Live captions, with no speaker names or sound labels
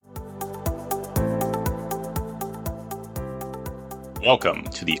Welcome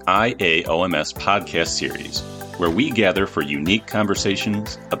to the IAOMS podcast series, where we gather for unique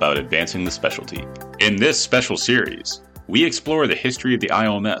conversations about advancing the specialty. In this special series, we explore the history of the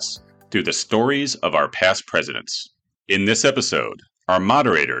IAOMS through the stories of our past presidents. In this episode, our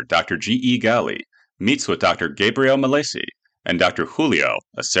moderator, Dr. G.E. Gali, meets with Dr. Gabriel Malese and Dr. Julio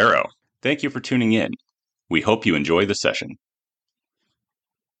Acero. Thank you for tuning in. We hope you enjoy the session.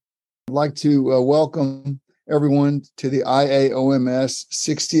 I'd like to welcome everyone to the IAOMS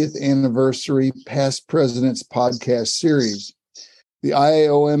 60th Anniversary Past Presidents podcast series. The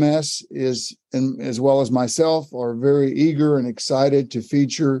IAOMS is, and as well as myself, are very eager and excited to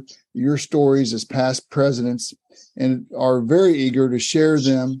feature your stories as past presidents and are very eager to share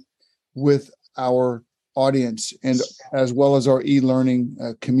them with our audience and as well as our e-learning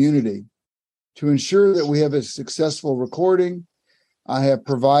community. To ensure that we have a successful recording, I have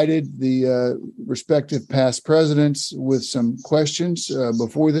provided the respective past presidents with some questions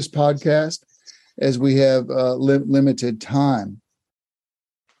before this podcast, as we have limited time.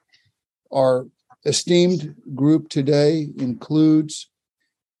 Our esteemed group today includes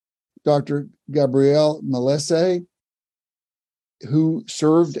Dr. Gabriel Malese, who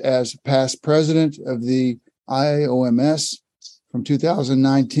served as past president of the IAOMS from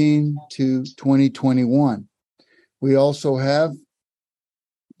 2019 to 2021. We also have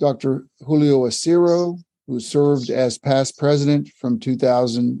Dr. Julio Acero, who served as past president from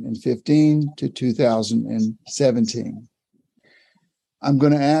 2015 to 2017. I'm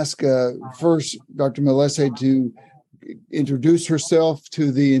going to ask first Dr. Malese to introduce herself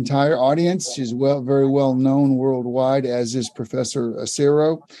to the entire audience. She's very well known worldwide, as is Professor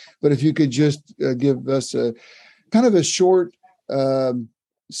Acero. But if you could just give us a kind of a short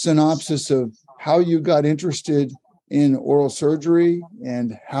synopsis of how you got interested in oral surgery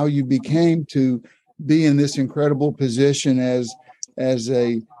and how you became to be in this incredible position as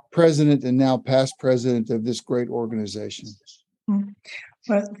a president and now past president of this great organization.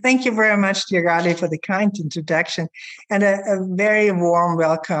 Well, thank you very much, dear Gali, for the kind introduction and a very warm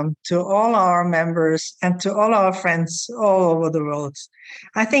welcome to all our members and to all our friends all over the world.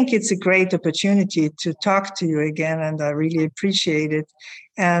 I think it's a great opportunity to talk to you again, and I really appreciate it.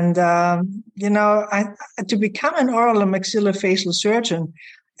 And, to become an oral and maxillofacial surgeon,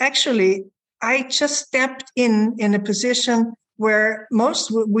 actually, I just stepped in a position where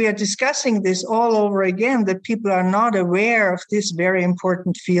we are discussing this all over again, that people are not aware of this very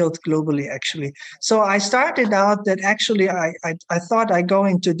important field globally, actually. So I started out that actually I thought I'd go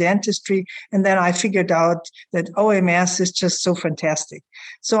into dentistry, and then I figured out that OMS is just so fantastic.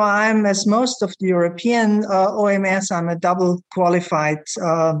 So I'm, as most of the European OMS, I'm a double qualified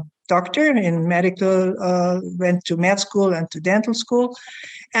doctor in medical, went to med school and to dental school.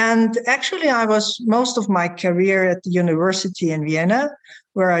 And actually, I was most of my career at the university in Vienna,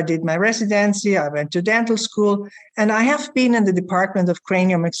 where I did my residency. I went to dental school, and I have been in the Department of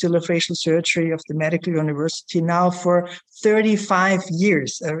Craniomaxillofacial Surgery of the Medical University now for 35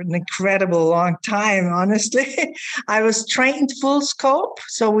 years, an incredible long time, honestly. I was trained full scope,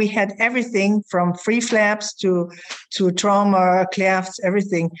 so we had everything from free flaps to trauma, clefts,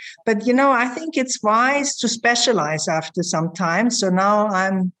 everything. But, I think it's wise to specialize after some time. So now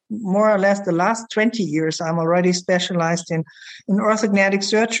I'm more or less the last 20 years, I'm already specialized in orthodontic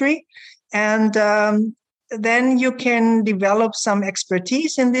surgery. And then you can develop some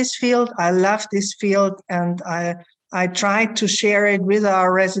expertise in this field. I love this field, and I try to share it with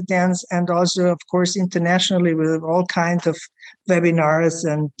our residents and also, of course, internationally with all kinds of webinars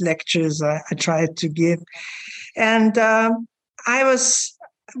and lectures I try to give. And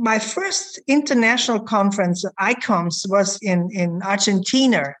my first international conference, ICOMS, was in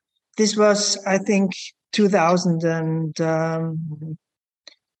Argentina. This was, I think,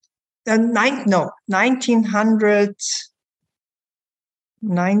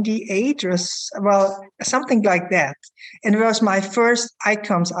 1998 or something like that. And it was my first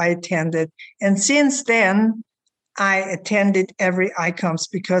ICOMS I attended. And since then, I attended every ICOMS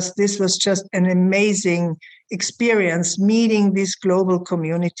because this was just an amazing experience, meeting this global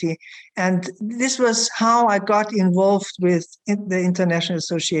community. And this was how I got involved with the International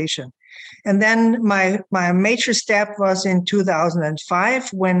Association. And then my major step was in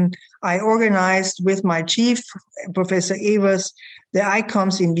 2005 when I organized with my chief, Professor Evers, the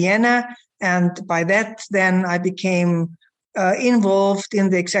ICOMS in Vienna. And by that, then I became involved in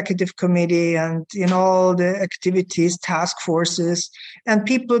the executive committee and in all the activities, task forces, and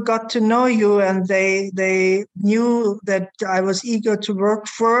people got to know you, and they knew that I was eager to work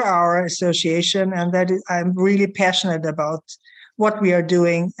for our association and that I'm really passionate about what we are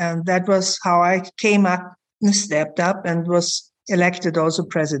doing. And that was how I came up and stepped up and was elected also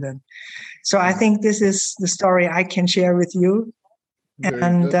president. So I think this is the story I can share with you.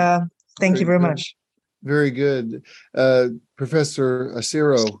 Thank you very much. Very good. Professor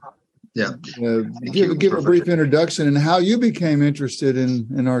Acero, Yeah. Give a brief introduction and how you became interested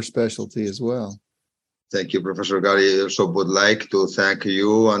in our specialty as well. Thank you, Professor Gary. I also would like to thank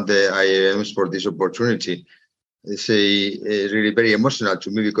you and the IAMs for this opportunity. It's really very emotional to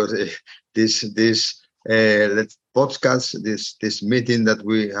me because this podcast, this meeting that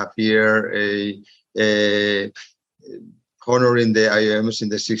we have here, honoring the IAMs in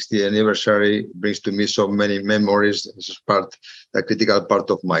the 60th anniversary brings to me so many memories. This is a critical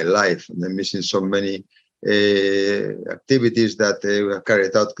part of my life. And I'm missing so many activities that we have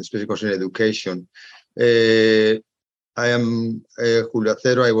carried out, especially concerning education. I am Julio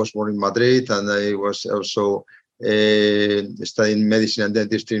Acero. I was born in Madrid, and I was also studying medicine and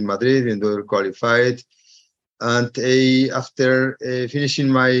dentistry in Madrid, and dual qualified. And after finishing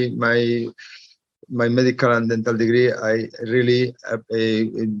my medical and dental degree, I really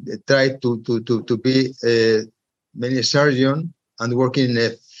tried to be many surgeon and working in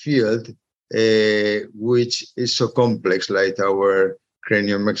a field which is so complex, like our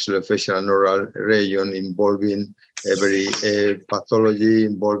craniomaxillofacial and oral region, involving every pathology,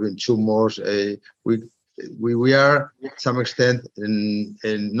 involving tumors. We are, to some extent, in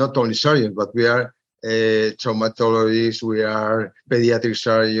not only surgeons, but we are traumatologists, we are pediatric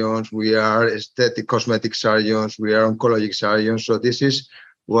surgeons, we are aesthetic cosmetic surgeons, we are oncologic surgeons. So this is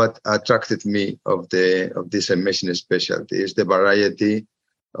what attracted me of this amazing specialty, is the variety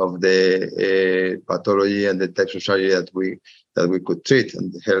of the pathology and the types of surgery that we could treat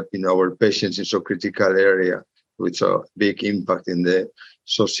and help in our patients in so critical area with a big impact in the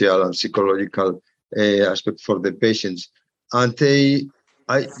social and psychological aspect for the patients. And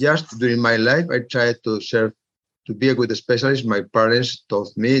I just during my life, I tried to be a good specialist. My parents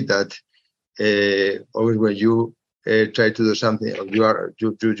taught me that always when you try to do something,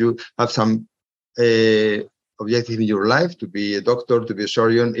 you have some objective in your life, to be a doctor, to be a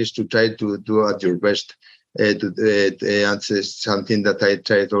surgeon, is to try to do at your best. And it's something that I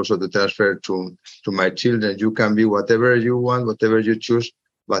tried also to transfer to my children. You can be whatever you want, whatever you choose,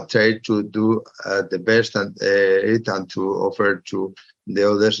 but try to do the best and to offer to the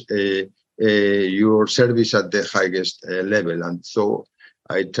others your service at the highest level. And so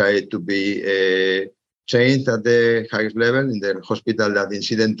I tried to be trained at the highest level in the hospital that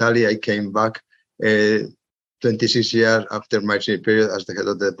incidentally I came back 26 years after my training period as the head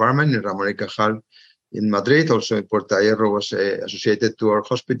of the department in Ramón y Cajal in Madrid. Also in Puerta Hierro was associated to our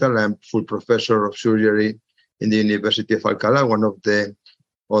hospital. I'm full professor of surgery in the University of Alcalá, one of the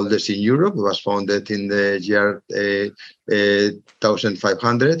oldest in Europe. It was founded in the year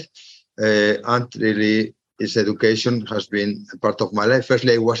 1500. And really, its education has been a part of my life.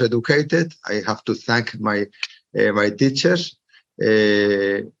 Firstly, I was educated. I have to thank my teachers.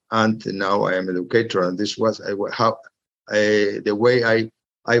 And now I am an educator. And this was the way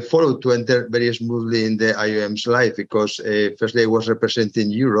I followed to enter very smoothly in the IOM's life, because firstly, I was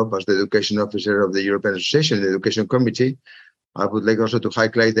representing Europe as the education officer of the European Association, the Education Committee. I would like also to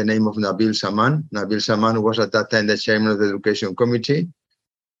highlight the name of Nabil Saman. Nabil Saman was at that time the chairman of the Education Committee,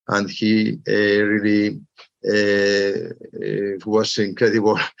 and he really was an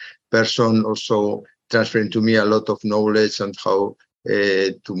incredible person, also transferring to me a lot of knowledge on how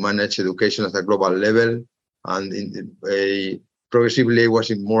to manage education at a global level. And progressively, I was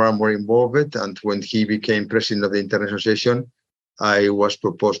more and more involved. And when he became president of the International Association, I was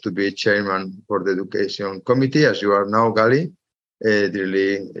proposed to be chairman for the Education Committee, as you are now, Gali.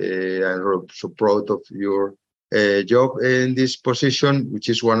 Really, I'm so proud of your job in this position, which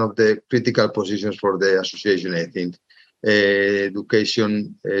is one of the critical positions for the association, I think.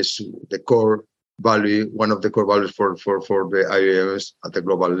 Education is the core value, one of the core values for the IOMs at the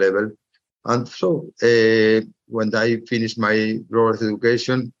global level. And so when I finished my role as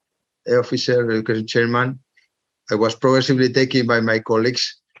education officer, education chairman, I was progressively taken by my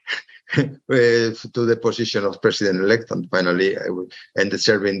colleagues to the position of president-elect, and finally I ended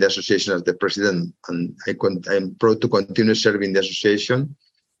serving the association as the president. And I'm proud to continue serving the association,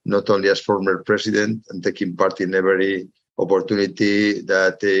 not only as former president and taking part in every opportunity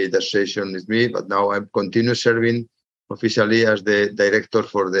that the association is me, but now I'm continue serving officially as the director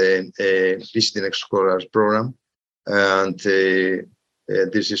for the Visiting Scholars program. And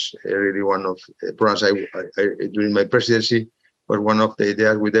this is really one of the programs I during my presidency was one of the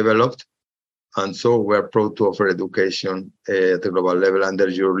ideas we developed. And so we're proud to offer education at the global level under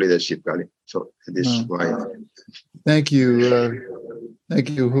your leadership, Gali. So this is why. Thank you. Thank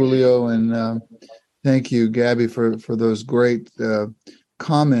you, Julio. And Thank you, Gabby, for those great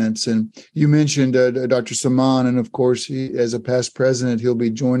comments. And you mentioned Dr. Saman, and of course, as a past president, he'll be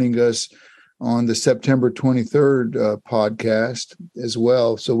joining us on the September 23rd podcast as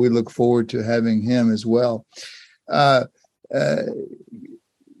well. So we look forward to having him as well. Dr.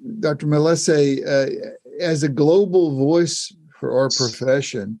 Melese, as a global voice for our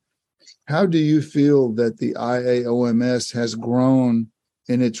profession, how do you feel that the IAOMS has grown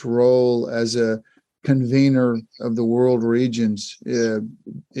in its role as a convener of the world regions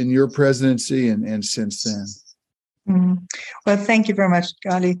in your presidency and since then? Well, thank you very much,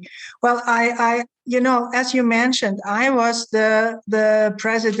 Gali. Well, I as you mentioned, I was the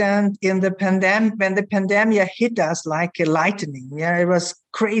president in the pandemic when the pandemic hit us like a lightning. Yeah, it was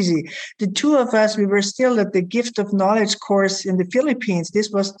crazy. The two of us, we were still at the Gift of Knowledge course in the Philippines. This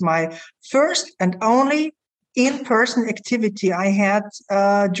was my first and only in-person activity I had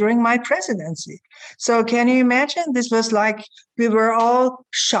during my presidency. So can you imagine? This was like we were all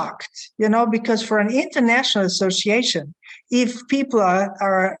shocked, because for an international association, if people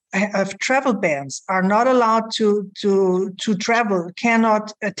have travel bans, are not allowed to travel,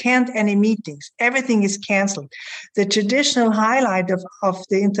 cannot attend any meetings, everything is canceled. The traditional highlight of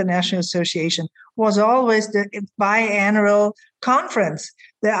the International Association was always the biannual conference,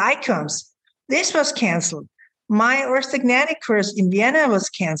 the ICOMS. This was canceled. My orthognathic course in Vienna was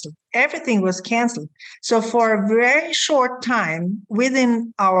canceled. Everything was canceled. So for a very short time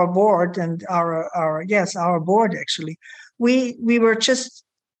within our board and our board actually, we were just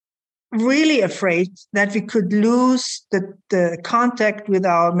really afraid that we could lose the contact with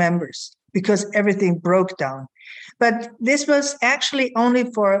our members because everything broke down. But this was actually only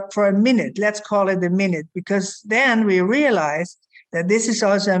for a minute. Let's call it a minute, because then we realized that this is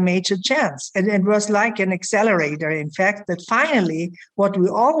also a major chance. And it was like an accelerator, in fact, that finally what we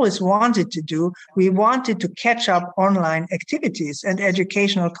always wanted to do, we wanted to catch up online activities and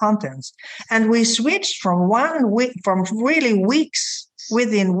educational contents. And we switched from really weeks,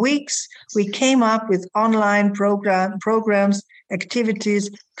 within weeks, we came up with online programs, activities,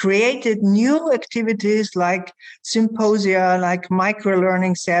 created new activities like symposia, like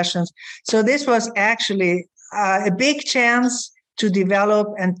micro-learning sessions. So this was actually a big chance to develop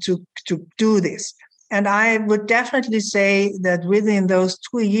and to do this. And I would definitely say that within those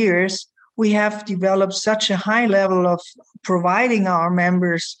 2 years, we have developed such a high level of providing our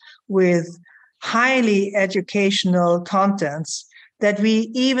members with highly educational contents that we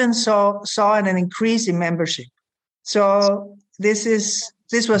even saw an increase in membership. So this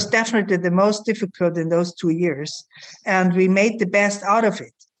was definitely the most difficult in those 2 years, and we made the best out of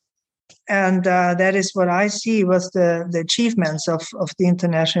it. And that is what I see was the achievements of the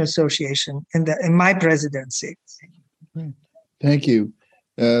International Association in my presidency. Thank you.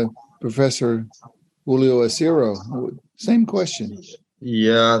 Professor Julio Acero, same question.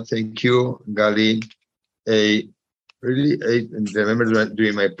 Yeah, thank you, Gali. I remember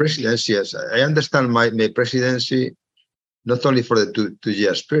during my presidency, as I understand my presidency, not only for the two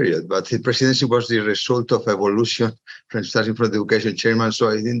years period, but the presidency was the result of evolution from starting from the education chairman. So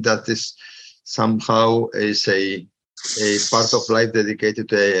I think that is somehow is a part of life dedicated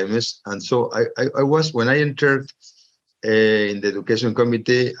to IAOMS. And so I was, when I entered in the education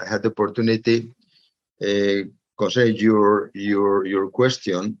committee, I had the opportunity, concerning your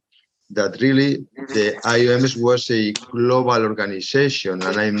question, that really the IAOMS was a global organization,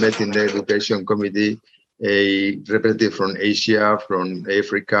 and I met in the education committee a representative from Asia, from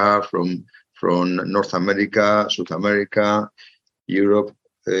Africa, from North America, South America, Europe,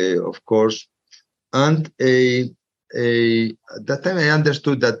 of course. And at that time, I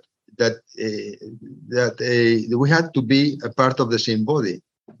understood that we had to be a part of the same body,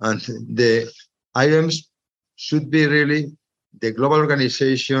 and the IAOMS should be really the global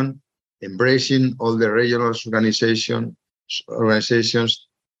organization, embracing all the regional organizations.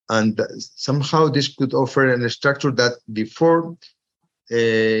 And somehow this could offer a structure that before,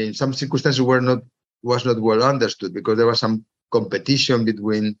 in some circumstances, was not well understood, because there was some competition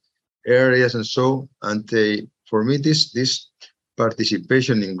between areas and so. And for me, this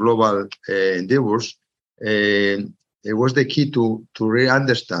participation in global endeavors, it was the key to really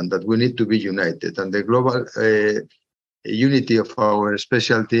understand that we need to be united, and the global unity of our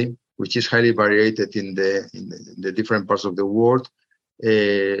specialty, which is highly variated in the different parts of the world,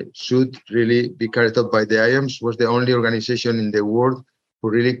 should really be carried out by the IAOMS. Was the only organization in the world who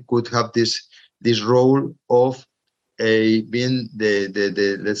really could have this role of being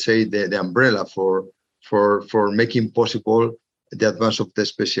the let's say the umbrella for making possible the advance of the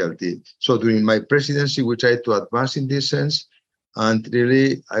specialty. So during my presidency, we tried to advance in this sense, And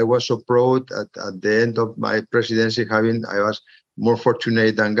really, I was so proud at the end of my presidency, I was more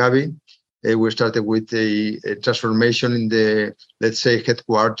fortunate than Gabi. We started with a transformation in the, let's say,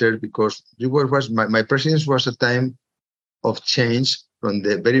 headquarters, because my presidency was a time of change from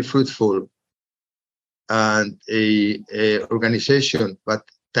the very fruitful and a organization, but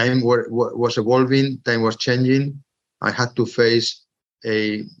time was evolving, time was changing. I had to face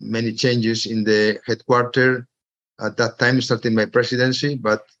many changes in the headquarters. At that time, starting my presidency,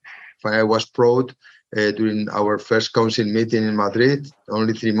 but I was proud during our first council meeting in Madrid,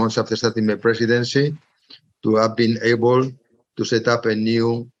 only 3 months after starting my presidency, to have been able to set up a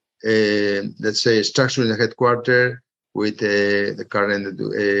new, let's say, structure in the headquarters with the current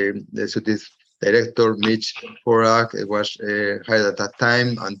executive director, Mitch Horak, was hired at that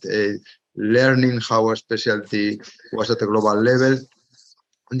time, and learning how a specialty was at a global level.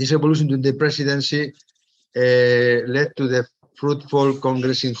 And this evolution during the presidency led to the fruitful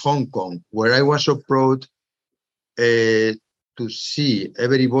Congress in Hong Kong, where I was so proud to see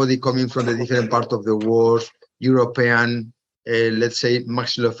everybody coming from the different parts of the world, European, let's say,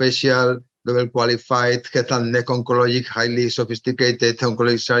 maxillofacial, level qualified, head and neck oncologic, highly sophisticated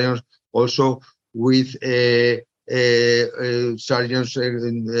oncologic surgeons, also with surgeons,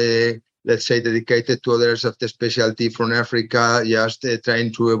 let's say, dedicated to others of the specialty from Africa, just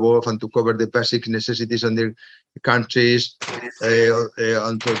trying to evolve and to cover the basic necessities in their countries, until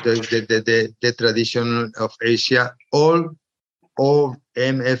the tradition of Asia. All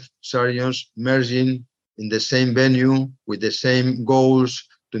MF surgeons merging in the same venue with the same goals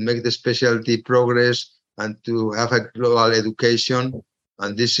to make the specialty progress and to have a global education.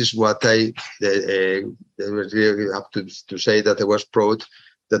 And this is what I really have to say, that I was proud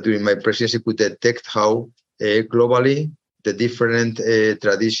that during my presidency could detect how globally the different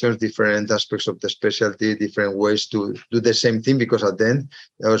traditions, different aspects of the specialty, different ways to do the same thing, because at the end,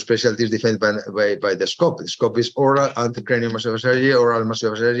 our specialty is defined by the scope. The scope is oral and craniomaxillofacial surgery, oral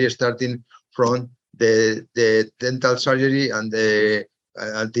maxillofacial surgery, starting from the dental surgery and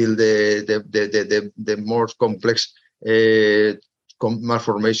until the more complex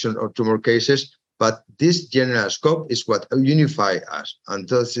malformation or tumor cases. But this general scope is what unify us. And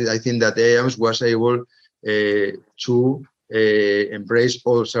thus, I think that AIMS was able to embrace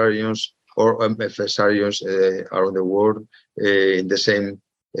all surgeons or MFS surgeons around the world in the same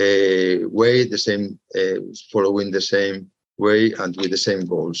way, the same following the same way and with the same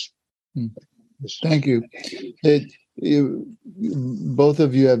goals. Thank you. Both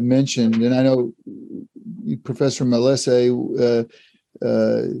of you have mentioned, and I know Professor Melese,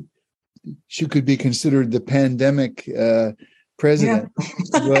 she could be considered the pandemic president,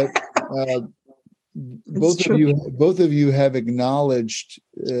 but both of you have acknowledged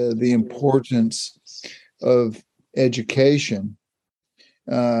the importance of education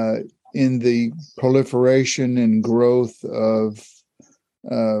in the proliferation and growth of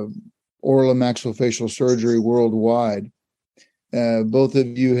oral and maxillofacial surgery worldwide. Both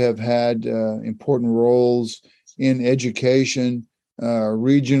of you have had important roles in education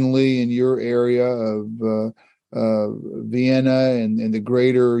regionally in your area of Vienna and the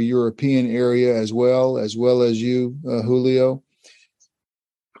greater European area as well as you, Julio.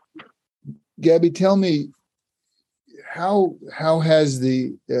 Gabi, tell me, how has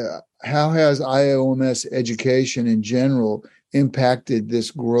IOMS education in general impacted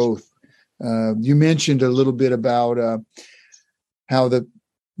this growth? You mentioned a little bit about how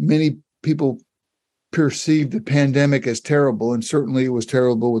many people perceived the pandemic as terrible, and certainly it was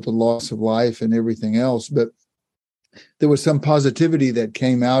terrible with the loss of life and everything else. But there was some positivity that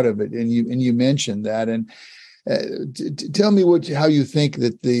came out of it, and you mentioned that. And tell me how you think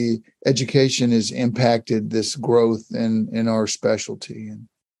that the education has impacted this growth in our specialty.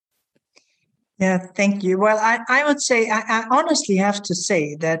 Yeah, thank you. Well, I would say, I honestly have to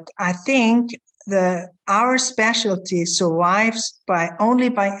say that I think our specialty survives only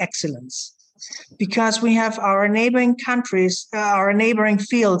by excellence, because we have our neighboring countries, our neighboring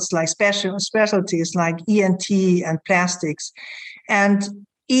fields like specialties like ENT and plastics. And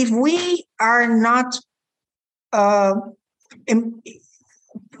if we are not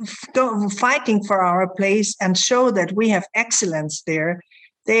fighting for our place and show that we have excellence there,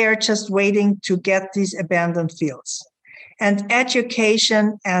 they are just waiting to get these abandoned fields. And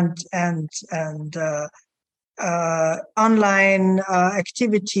education and online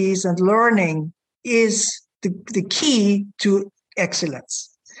activities and learning is the key to excellence.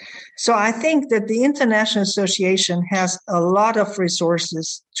 So I think that the International Association has a lot of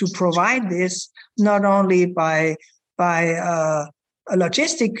resources to provide this, not only by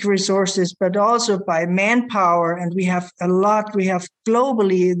logistic resources, but also by manpower. And we have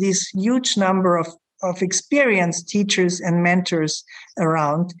globally this huge number of experienced teachers and mentors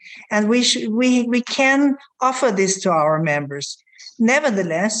around. And we can offer this to our members.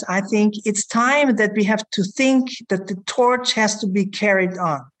 Nevertheless, I think it's time that we have to think that the torch has to be carried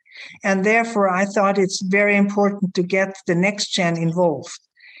on. And therefore, I thought it's very important to get the next gen involved.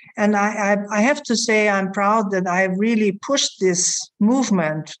 And I have to say, I'm proud that I really pushed this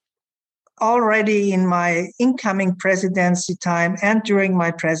movement already in my incoming presidency time and during my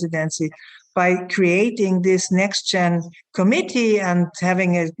presidency by creating this next gen committee and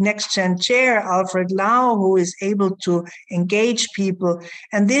having a next gen chair, Alfred Lau, who is able to engage people.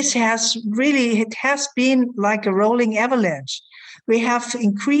 And this has been like a rolling avalanche. We have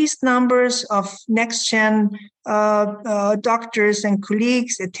increased numbers of next gen doctors and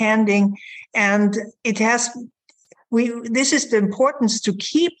colleagues attending, and this is the importance to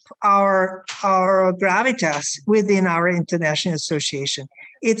keep our gravitas within our international association.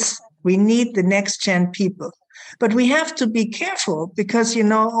 We need the next gen people, but we have to be careful because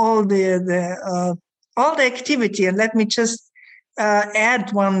all the activity. And let me just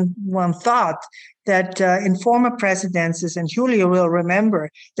add one thought that in former presidencies, and Julia will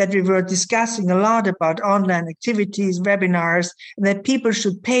remember that we were discussing a lot about online activities, webinars, and that people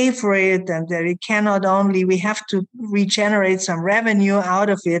should pay for it, and that we have to regenerate some revenue out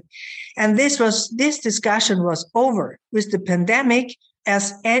of it. And this discussion was over with the pandemic,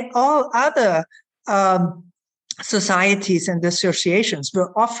 as all other societies and associations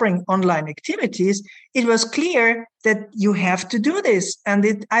were offering online activities. It was clear that you have to do this.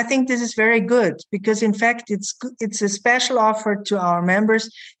 And I think this is very good because, in fact, it's a special offer to our members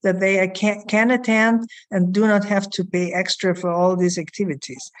that they can attend and do not have to pay extra for all these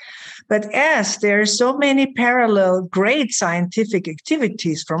activities. But as there are so many parallel great scientific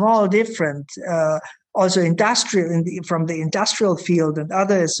activities from all different also from the industrial field and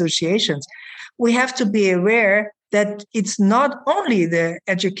other associations, we have to be aware that it's not only the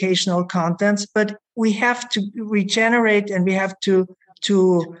educational contents, but we have to regenerate and we have to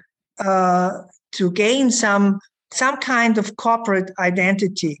gain some kind of corporate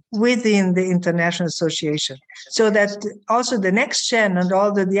identity within the international association, so that also the next gen and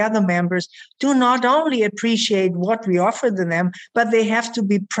all the other members do not only appreciate what we offer them, but they have to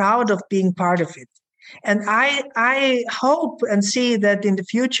be proud of being part of it. And I hope and see that in the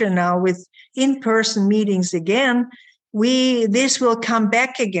future now with in-person meetings again, this will come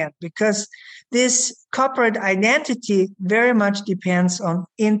back again, because this corporate identity very much depends on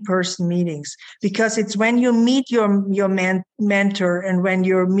in-person meetings, because it's when you meet your mentor and when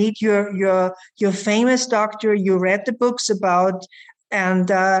you meet your famous doctor you read the books about. And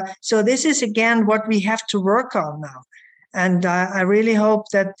so this is again what we have to work on now. And I really hope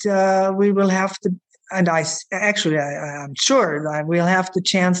that we will have to. And I'm sure that we'll have the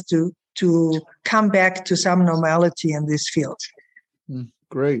chance to come back to some normality in this field.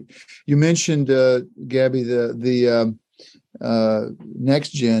 Great. You mentioned, Gabby, the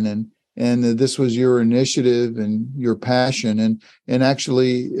Next Gen, and this was your initiative and your passion. And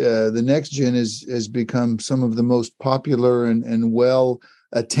actually, the Next Gen has become some of the most popular and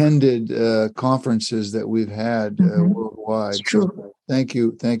well-attended conferences that we've had worldwide. It's true. So thank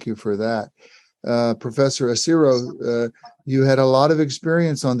you for that. Professor Acero, you had a lot of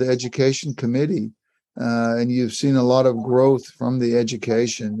experience on the education committee, and you've seen a lot of growth from the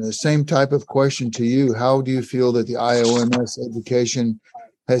education. The same type of question to you. How do you feel that the IOMS education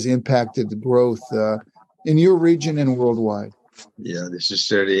has impacted the growth in your region and worldwide? Yeah, this is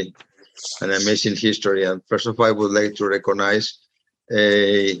really an amazing history. And first of all, I would like to recognize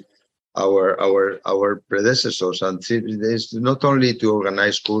our predecessors, and it's not only to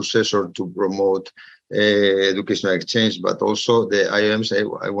organize courses or to promote educational exchange, but also the IOMs.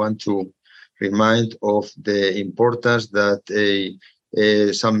 I want to remind of the importance that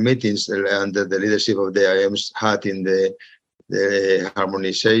some meetings under the leadership of the IOMs had in the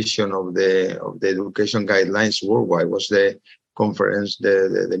harmonization of the education guidelines worldwide. Was the conference,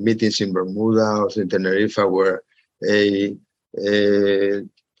 the meetings in Bermuda or in Tenerife, where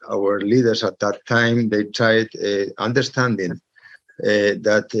our leaders at that time, they tried understanding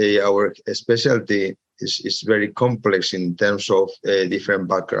that our specialty is very complex in terms of different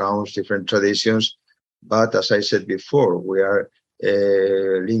backgrounds, different traditions. But as I said before, we are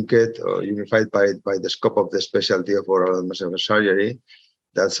linked or unified by the scope of the specialty of oral and maxillary surgery,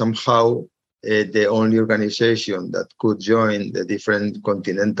 that somehow the only organization that could join the different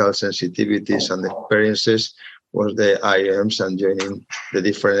continental sensitivities and experiences was the IOMs, and joining the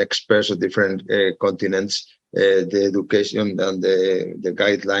different experts of different continents the education and the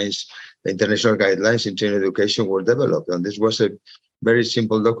guidelines, the international guidelines in training education were developed. And this was a very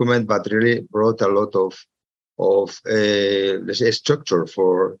simple document, but really brought a lot of let's say, structure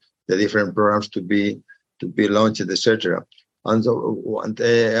for the different programs to be launched, etc. And so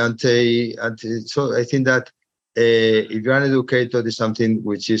I think that if you're an educator, it's something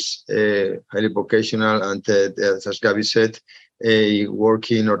which is highly vocational, and as Gabi said,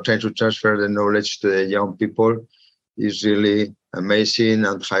 working or trying to transfer the knowledge to the young people is really amazing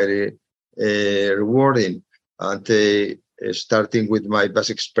and highly rewarding. And starting with my past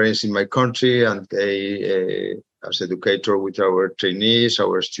experience in my country and as educator with our trainees,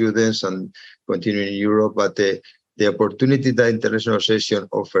 our students, and continuing in Europe, but the opportunity that International Association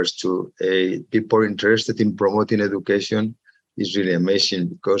offers to people interested in promoting education is really amazing,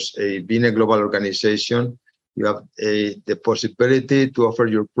 because being a global organization, you have the possibility to offer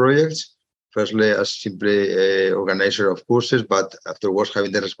your projects, firstly as simply organizer of courses, but afterwards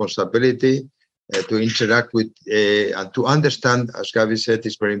having the responsibility to interact with and to understand, as Gabi said,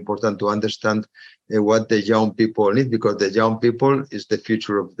 it's very important to understand what the young people need, because the young people is the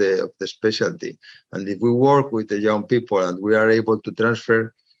future of the specialty. And if we work with the young people and we are able to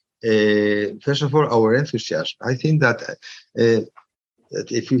transfer, first of all, our enthusiasm, I think that if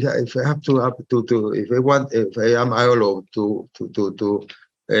I am allowed to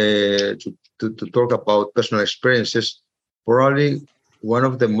talk about personal experiences, probably one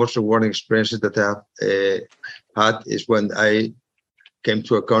of the most rewarding experiences that I have had is when I came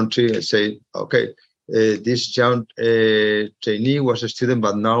to a country and say, okay, this young trainee was a student,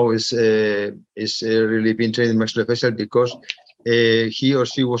 but now is really being trained in maxillofacial because he or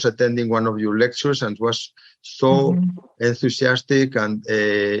she was attending one of your lectures and was so enthusiastic and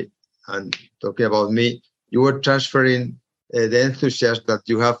talking about me. You were transferring the enthusiasm that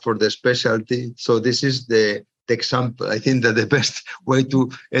you have for the specialty. So this is the example. I think that the best way to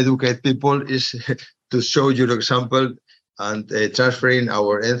educate people is to show your example and transferring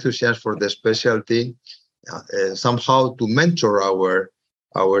our enthusiasm for the specialty, somehow to mentor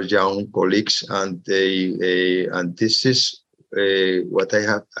our young colleagues, and this is what I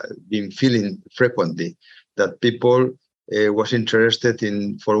have been feeling frequently, that people was interested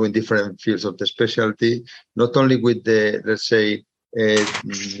in following different fields of the specialty, not only with the, let's say,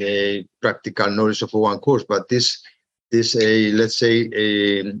 practical knowledge of one course, but this let's say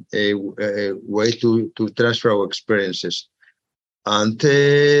a way to transfer our experiences. And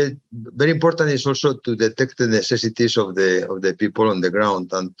very important is also to detect the necessities of the people on the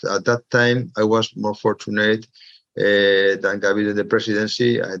ground. And at that time, I was more fortunate than Gabi in the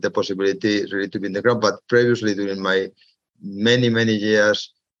presidency. I had the possibility really to be in the ground, but previously during my many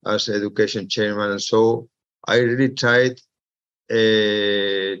years as education chairman, and so I really tried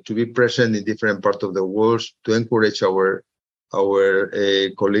to be present in different parts of the world to encourage our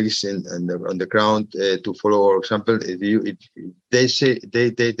colleagues on the ground to follow our example. If they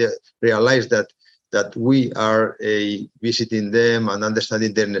realize that we are visiting them and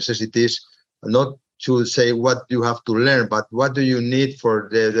understanding their necessities, not to say what you have to learn, but what do you need for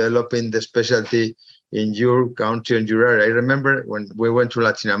developing the specialty in your country and your area. I remember when we went to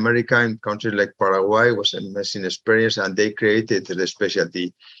Latin America, in countries like Paraguay, it was an amazing experience, and they created the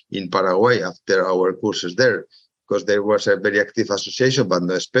specialty in Paraguay after our courses there, because there was a very active association, but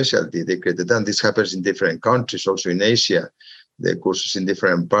no specialty. They created that. And this happens in different countries, also in Asia. The courses in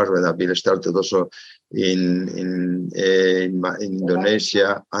different parts, when have been started also in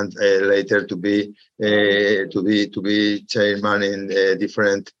Indonesia, and later to be chairman in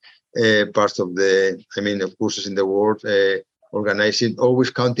different parts of of courses in the world, organizing, always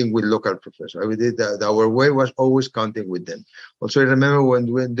counting with local professors. We did that. Our way was always counting with them. Also, I remember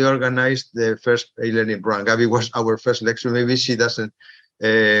when they organized the first e-learning program. Gabi was our first lecturer. Maybe she doesn't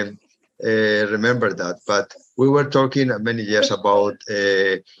remember that, but we were talking many years about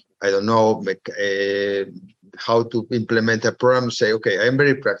how to implement a program. Say, okay, I'm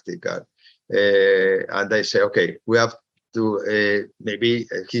very practical, and I say, okay, we have to maybe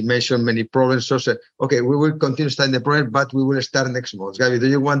he mentioned many problems. So say, okay, we will continue studying the problem, but we will start next month. Gabi, do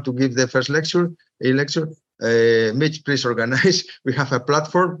you want to give the first lecture? Mitch, please organize. We have a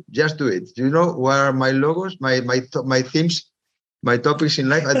platform. Just do it. Do you know what are my logos, my themes, my topics in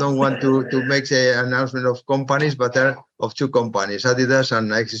life? I don't want to make an announcement of companies, but there are of two companies, Adidas and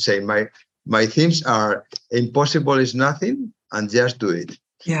Nike. Say my themes are impossible is nothing, and just do it.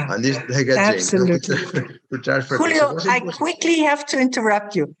 Yeah, and this like a absolutely. to transfer. Julio, I quickly have to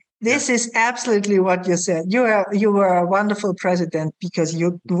interrupt you. This is absolutely what you said. You were a wonderful president because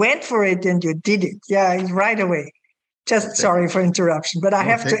you went for it and you did it. Yeah, right away. Just sorry for interruption, but I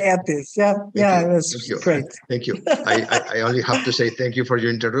have to add this. Yeah, it was great. Thank you. I only have to say thank you for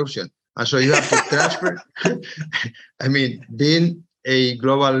your interruption. And so you have to transfer. I mean, being a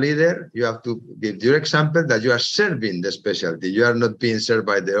global leader, you have to give your example that you are serving the specialty. You are not being served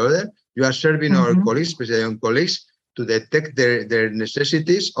by the other. You are serving our colleagues, especially young colleagues, to detect their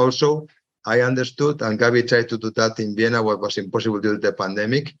necessities. Also, I understood, and Gabi tried to do that in Vienna, what was impossible due to the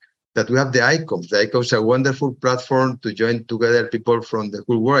pandemic, that we have the ICOMS. The ICOMS are a wonderful platform to join together people from the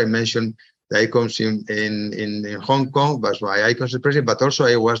whole world. I mentioned the ICOMS in Hong Kong, was my ICOMS president, but also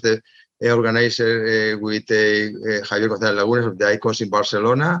I was the organizer with Javier González Lagunes of the ICOMS in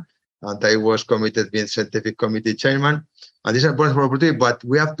Barcelona, and I was committed being scientific committee chairman. And this is important for opportunity, but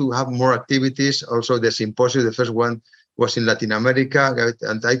we have to have more activities. Also, the symposium, the first one was in Latin America,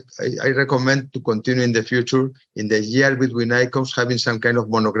 and I recommend to continue in the future, in the year between ICOMS, having some kind of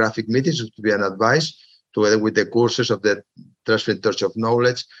monographic meetings to be an advice, together with the courses of the Transferring Torch of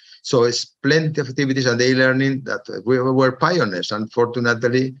Knowledge. So it's plenty of activities and e-learning that we were pioneers.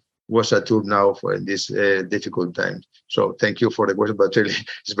 Unfortunately, was a tool now for this difficult time. So thank you for the question, but really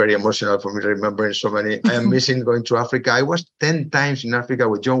it's very emotional for me remembering so many. I am missing going to Africa. I was 10 times in Africa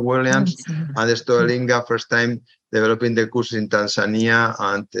with John Williams and the Stoelinga, first time developing the courses in Tanzania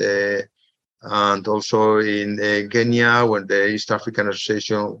and also in Kenya, when the East African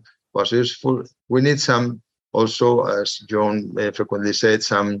Association was useful. We need some, also, as John frequently said,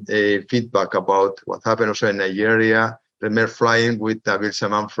 some feedback about what happened also in Nigeria. Remember flying with Nabil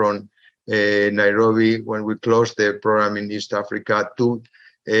Saman from Nairobi when we closed the program in East Africa to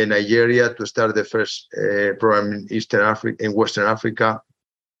Nigeria to start the first program in Western Africa,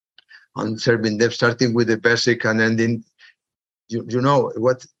 and serving them, starting with the basic and ending. You know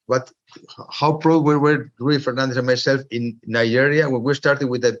how proud we were, Rui Fernandez and myself, in Nigeria when we started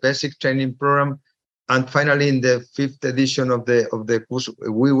with the basic training program. And finally, in the 5th edition of the course,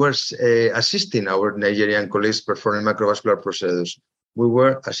 we were assisting our Nigerian colleagues performing macrovascular procedures. We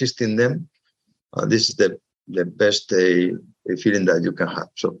were assisting them. This is the best feeling that you can have.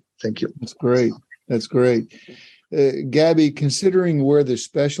 So thank you. That's great. That's great. Gabi, considering where the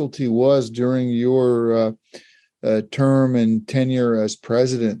specialty was during your term and tenure as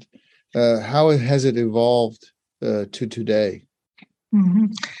president, how has it evolved to today?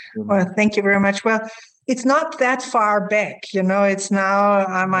 Well, thank you very much. Well, it's not that far back. It's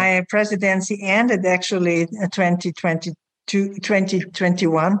now my presidency ended actually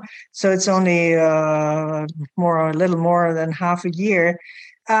 2021. So it's only a little more than half a year.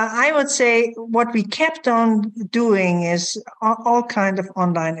 I would say what we kept on doing is all kind of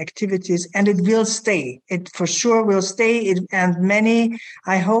online activities, and it will stay. It for sure will stay. And many,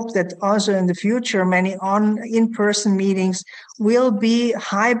 I hope that also in the future, many in-person meetings will be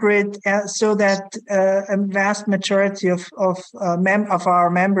hybrid, so that a vast majority of our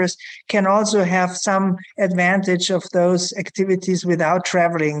members can also have some advantage of those activities without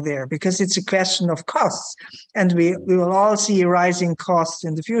traveling there, because it's a question of costs, and we will all see rising costs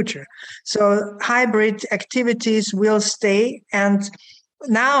in the future. So hybrid activities will stay, and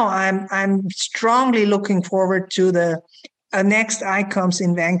now I'm strongly looking forward to the next ICOMS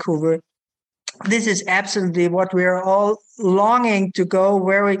in Vancouver. This is absolutely what we are all longing to go,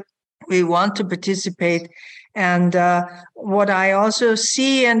 where we want to participate. And what I also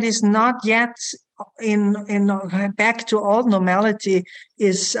see, and is not yet in back to old normality,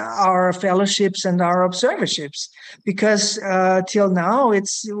 is our fellowships and our observerships, because till now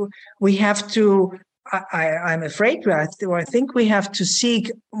we have to. I'm afraid, I think we have to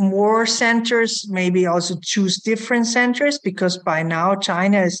seek more centers, maybe also choose different centers, because by now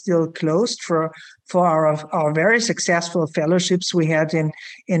China is still closed for our very successful fellowships we had in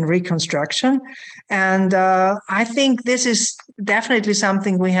reconstruction. And I think this is definitely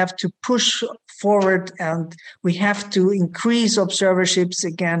something we have to push forward, and we have to increase observerships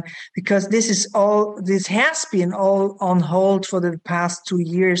again, because this has been all on hold for the past 2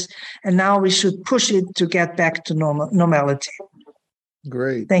 years, and now we should push it to get back to normality.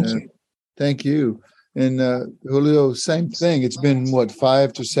 Great. Thank you. Thank you. And Julio, same thing. It's been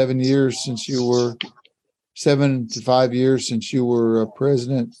 5 to 7 years since you were 7 to 5 years since you were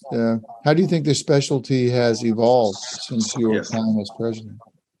president. How do you think the specialty has evolved since your time as president?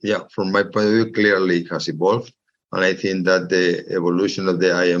 Yeah, from my point of view, clearly it has evolved. And I think that the evolution of the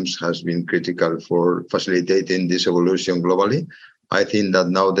IOMS has been critical for facilitating this evolution globally. I think that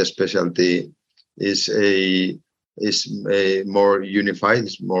now the specialty is more unified,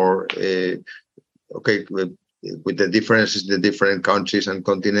 it's more with the differences in the different countries and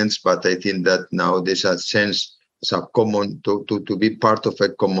continents. But I think that now there's a sense, it's a common to be part of a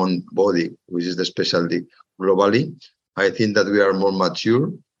common body, which is the specialty. globally. I think that we are more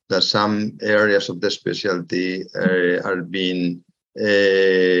mature, that some areas of the specialty are being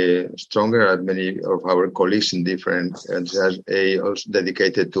stronger. Many of our colleagues in different also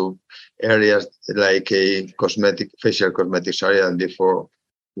dedicated to areas like a facial cosmetics area, and before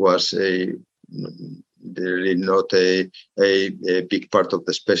was really not a big part of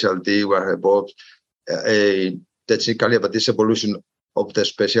the specialty. We're above technically, but this evolution of the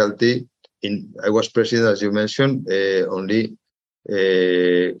specialty. I was president, as you mentioned, only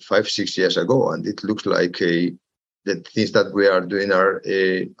 5-6 years ago, and it looks like the things that we are doing are,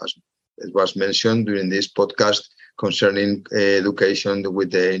 as it was mentioned during this podcast, concerning education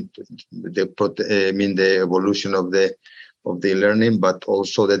with the evolution of the learning, but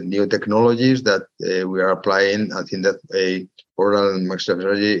also the new technologies that we are applying. I think that oral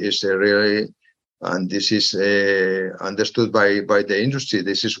maxillofacial is really, and this is understood by the industry,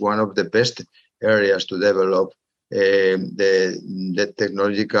 this is one of the best areas to develop the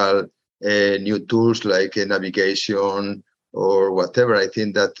technological new tools like navigation or whatever. I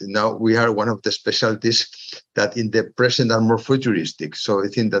think that now we are one of the specialties that in the present are more futuristic. So I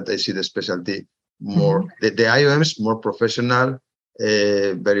think that I see the specialty more, the IOMs more professional,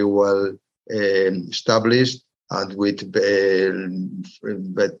 very well established, and with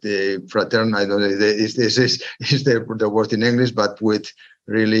fraternal, I don't know if this is the word in English, but with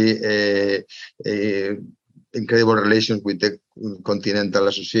really incredible relations with the continental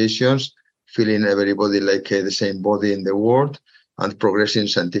associations, feeling everybody like the same body in the world, and progressing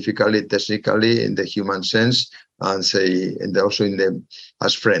scientifically, technically, in the human sense, and also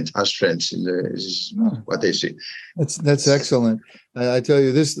as friends. This is what I see. That's excellent. I tell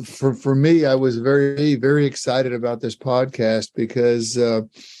you this, for me, I was very, very excited about this podcast because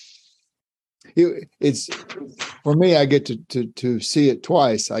it's for me, I get to see it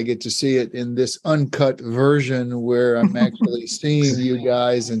twice. I get to see it in this uncut version where I'm actually seeing you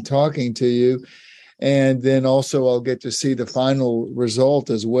guys and talking to you. And then also I'll get to see the final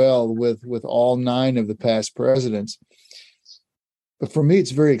result as well with all 9 of the past presidents. But for me, it's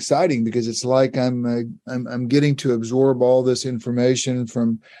very exciting because it's like I'm getting to absorb all this information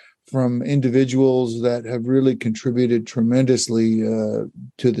from individuals that have really contributed tremendously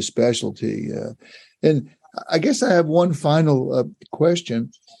to the specialty. And I guess I have one final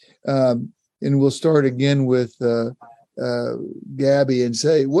question, and we'll start again with Gabby and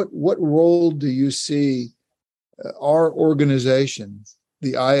say, what role do you see our organization,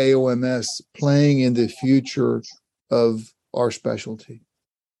 the IAOMS, playing in the future of our specialty?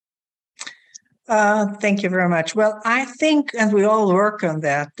 Thank you very much. Well, I think, and we all work on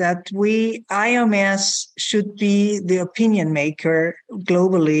that IOMS should be the opinion maker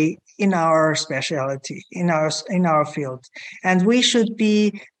globally in our specialty, in our field. And we should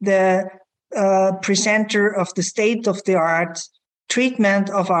be the presenter of the state-of-the-art treatment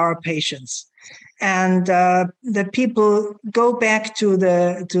of our patients. And the people go back to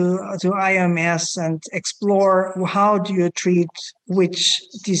IOMS and explore how do you treat which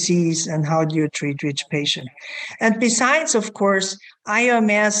disease and how do you treat which patient. And besides, of course,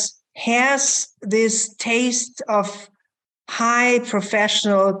 IOMS has this taste of high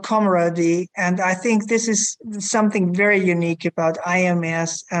professional camaraderie, and I think this is something very unique about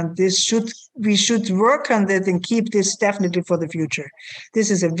IOMS, and we should work on that and keep this definitely for the future.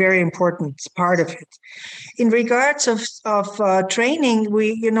 This is a very important part of it. In regards of training,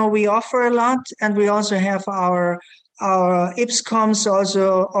 we offer a lot, and we also have our IPSCOMS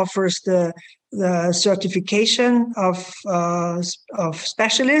also offers the certification of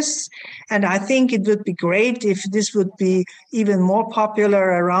specialists. And I think it would be great if this would be even more popular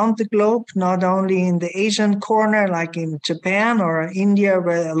around the globe, not only in the Asian corner, like in Japan or India,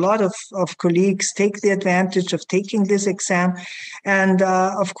 where a lot of colleagues take the advantage of taking this exam. And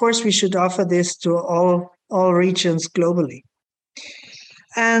of course, we should offer this to all regions globally.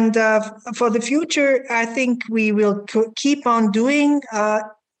 And for the future, I think we will keep on doing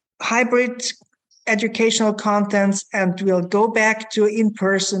hybrid educational contents, and we'll go back to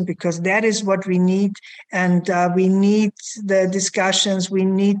in-person because that is what we need. And we need the discussions. We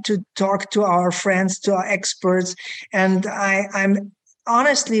need to talk to our friends, to our experts. And I'm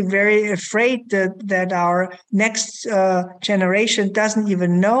honestly very afraid that our next generation doesn't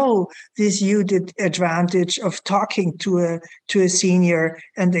even know this huge advantage of talking to a senior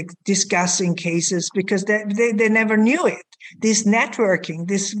and discussing cases, because they never knew it. This networking,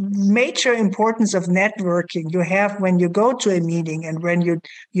 this major importance of networking you have when you go to a meeting and when you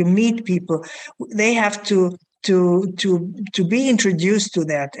meet people, they have to be introduced to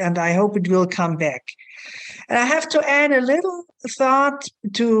that, and I hope it will come back. And I have to add a little thought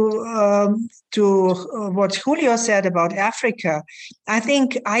to what Julio said about Africa. I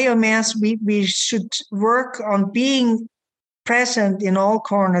think IOMS, we should work on being present in all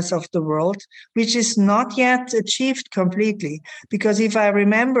corners of the world, which is not yet achieved completely. Because if I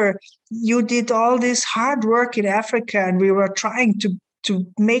remember, you did all this hard work in Africa and we were trying to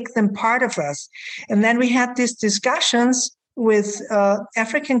make them part of us. And then we had these discussions with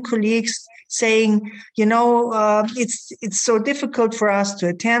African colleagues saying, it's so difficult for us to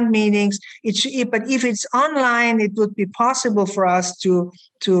attend meetings. But if it's online, it would be possible for us to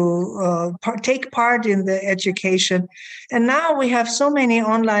take part in the education. And now we have so many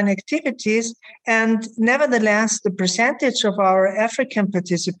online activities, and nevertheless, the percentage of our African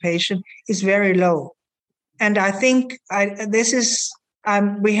participation is very low. And I think this is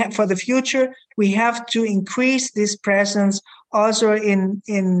we have for the future. We have to increase this presence also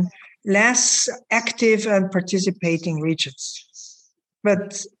in less active and participating regions.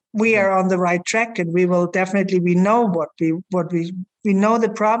 But we are on the right track, and we will definitely, we know we know the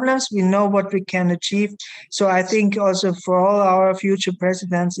problems, we know what we can achieve. So I think also for all our future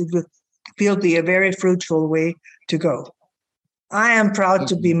presidents, it will be a very fruitful way to go. I am proud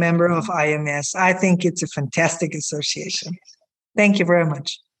to be a member of IMS. I think it's a fantastic association. Thank you very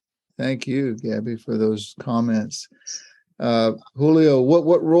much. Thank you, Gabby, for those comments. Julio,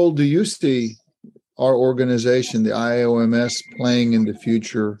 what role do you see our organization, the IOMS, playing in the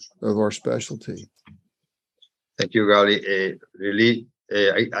future of our specialty? Thank you, Gali. Really,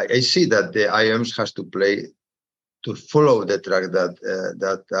 I see that the IOMS has to follow the track that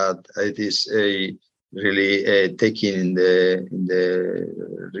it is really taking in the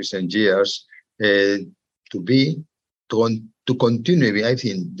recent years to continue. I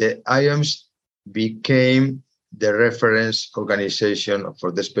think the IOMS became the reference organization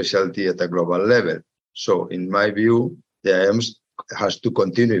for the specialty at a global level. So in my view, the IOMS has to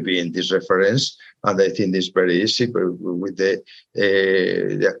continue being this reference. And I think it's very easy with the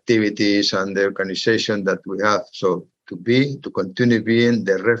activities and the organization that we have. So to continue being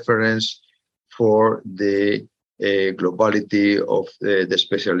the reference for the globality of the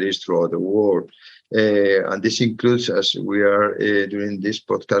specialists throughout the world. And this includes, as we are during this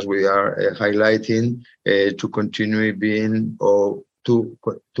podcast, we are highlighting to continue being or to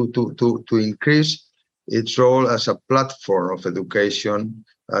increase its role as a platform of education.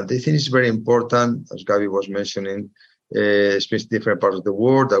 And I think it's very important, as Gabby was mentioning, especially different parts of the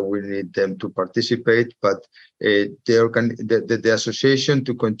world, that we need them to participate, but the association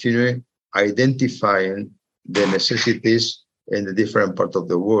to continue identifying the necessities in the different parts of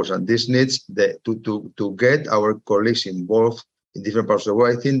the world. And this needs to get our colleagues involved in different parts of the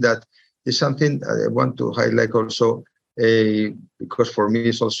world. I think that is something I want to highlight also, because for me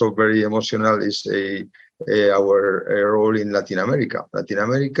it's also very emotional, is our role in Latin America. Latin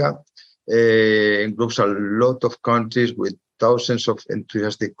America includes a lot of countries with thousands of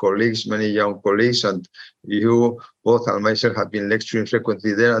enthusiastic colleagues, many young colleagues, and you both and myself have been lecturing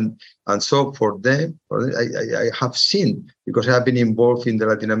frequently there. And so for them, I have seen, because I have been involved in the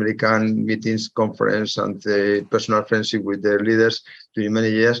Latin American meetings, conference, and the personal friendship with their leaders during many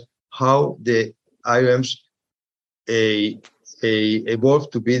years, how the IOMs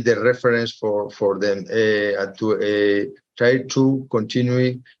evolved to be the reference for them and to try to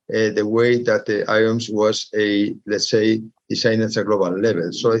continue the way that the IOMS was let's say, designed at a global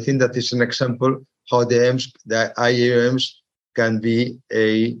level. So I think that is an example how the IOMs can be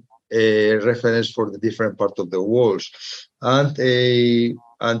a reference for the different parts of the world, and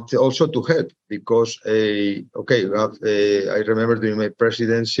also to help, because we have I remember during my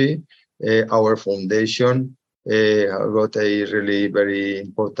presidency, our foundation got a really very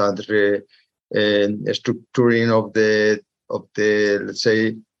important structuring of the let's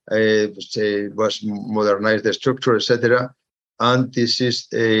say was modernized the structure, etc. And this is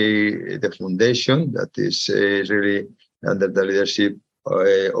the foundation that is really under the leadership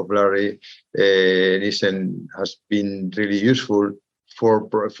of Larry Nissen, has been really useful for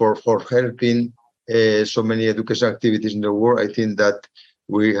helping so many education activities in the world. I think that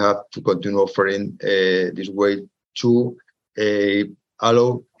we have to continue offering this way to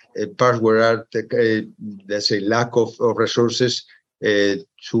allow parts where are let's say lack of resources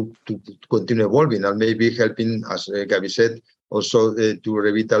to continue evolving, and maybe helping, as Gabby said, also to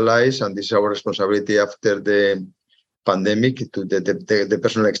revitalize, and this is our responsibility after the pandemic, to the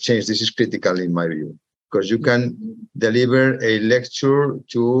personal exchange. This is critical in my view, because you can deliver a lecture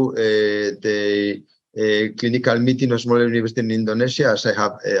to the clinical meeting of smaller university in Indonesia, as I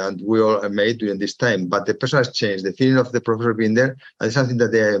have, and we all made during this time. But the personal exchange, the feeling of the professor being there, and it's something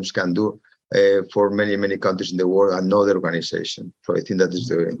that the IOMs can do. for many, many countries in the world, another organization. So I think that is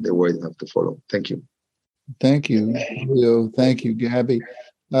the way you have to follow. Thank you. Thank you, Julio. Thank you, Gabby.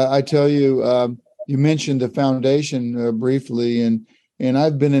 I tell you, you mentioned the foundation briefly, and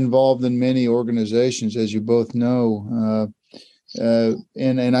I've been involved in many organizations, as you both know.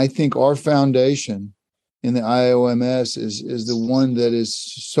 And I think our foundation in the IOMS is the one that is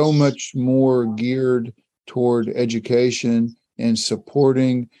so much more geared toward education and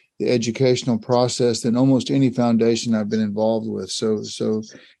supporting the educational process than almost any foundation I've been involved with. So,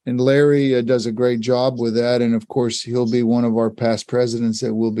 and Larry does a great job with that. And of course, he'll be one of our past presidents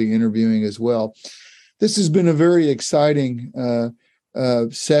that we'll be interviewing as well. This has been a very exciting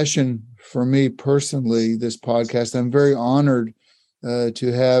session for me personally, this podcast. I'm very honored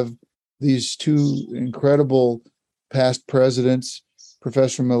to have these two incredible past presidents,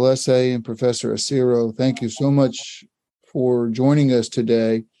 Professor Melesse and Professor Acero. Thank you so much for joining us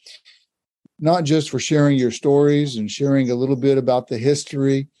today, not just for sharing your stories and sharing a little bit about the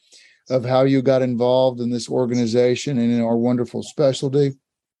history of how you got involved in this organization and in our wonderful specialty,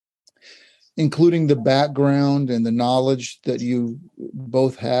 including the background and the knowledge that you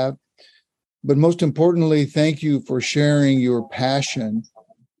both have. But most importantly, thank you for sharing your passion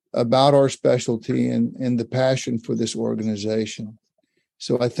about our specialty and the passion for this organization.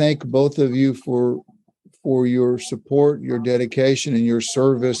 So I thank both of you for your support, your dedication, and your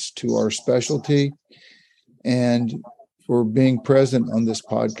service to our specialty, and for being present on this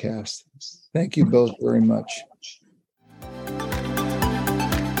podcast. Thank you both very much.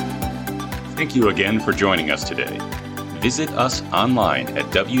 Thank you again for joining us today. Visit us online at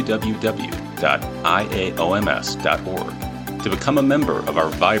www.iaoms.org to become a member of our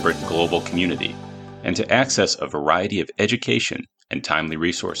vibrant global community and to access a variety of education and timely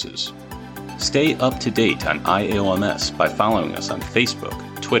resources. Stay up to date on IAOMS by following us on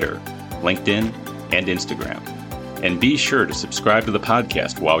Facebook, Twitter, LinkedIn, and Instagram. And be sure to subscribe to the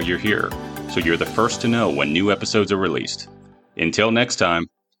podcast while you're here, so you're the first to know when new episodes are released. Until next time.